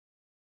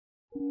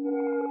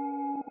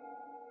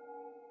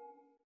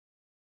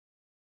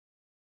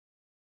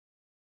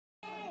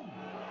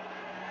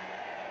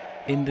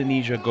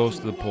Indonesia goes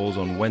to the polls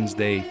on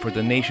Wednesday for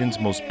the nation's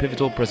most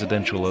pivotal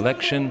presidential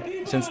election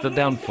since the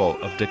downfall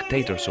of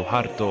dictator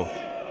Suharto.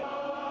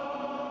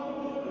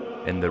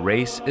 And the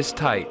race is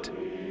tight,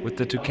 with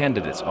the two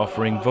candidates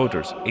offering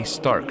voters a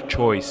stark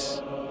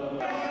choice.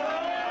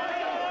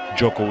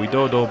 Joko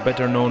Widodo,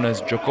 better known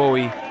as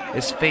Jokowi,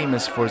 is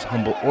famous for his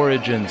humble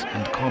origins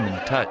and common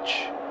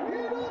touch.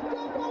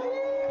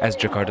 As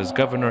Jakarta's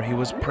governor, he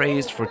was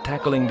praised for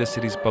tackling the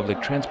city's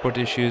public transport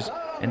issues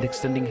and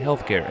extending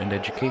healthcare and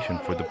education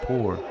for the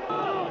poor.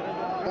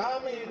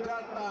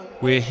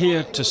 We're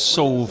here to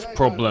solve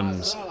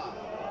problems,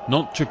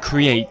 not to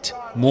create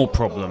more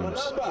problems.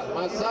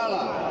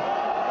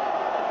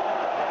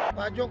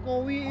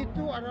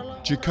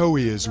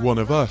 Jokowi is one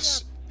of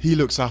us. He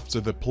looks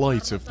after the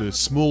plight of the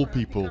small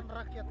people.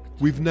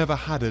 We've never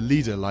had a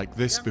leader like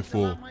this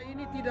before.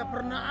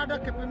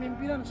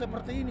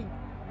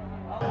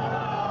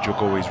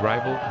 Jokowi's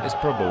rival is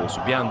Prabowo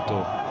Subianto,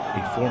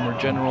 a former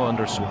general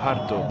under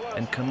Suharto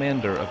and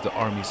commander of the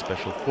Army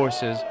Special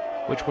Forces,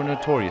 which were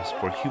notorious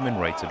for human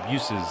rights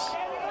abuses.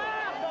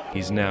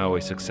 He's now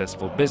a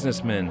successful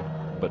businessman,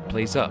 but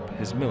plays up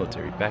his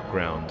military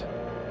background.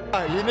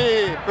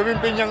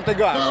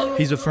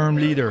 He's a firm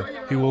leader.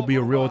 He will be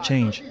a real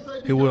change.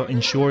 He will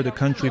ensure the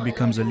country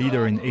becomes a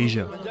leader in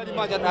Asia.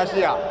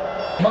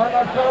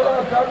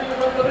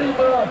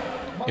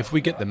 If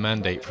we get the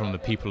mandate from the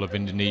people of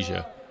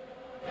Indonesia,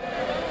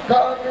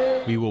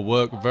 we will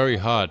work very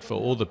hard for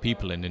all the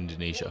people in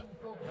Indonesia.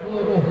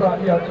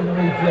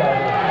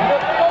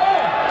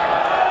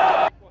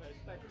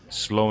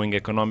 Slowing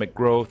economic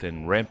growth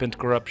and rampant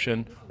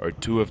corruption are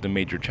two of the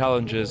major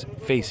challenges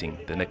facing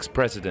the next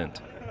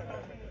president.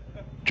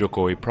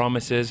 Jokowi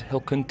promises he'll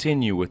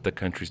continue with the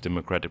country's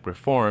democratic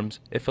reforms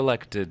if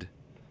elected.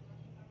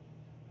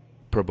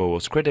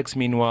 Prabowo's critics,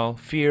 meanwhile,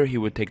 fear he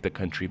would take the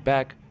country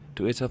back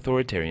to its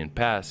authoritarian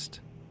past.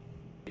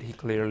 He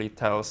clearly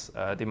tells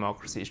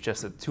democracy is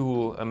just a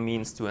tool, a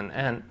means to an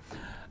end,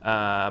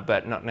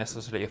 but not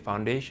necessarily a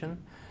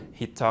foundation.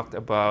 He talked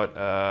about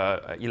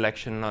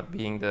election not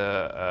being being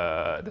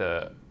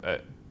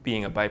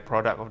a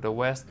byproduct of the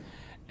West,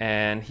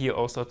 and he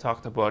also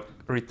talked about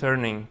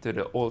returning to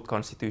the old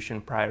constitution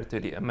prior to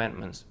the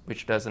amendments,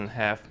 which doesn't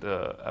have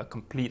a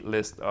complete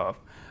list of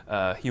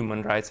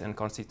human rights and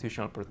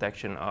constitutional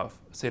protection of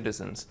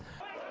citizens.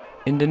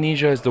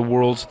 Indonesia is the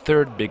world's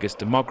third biggest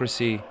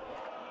democracy.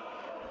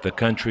 The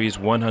country's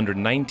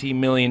 190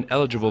 million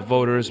eligible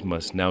voters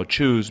must now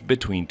choose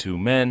between two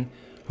men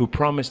who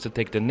promise to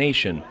take the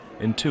nation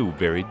in two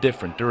very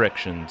different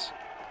directions.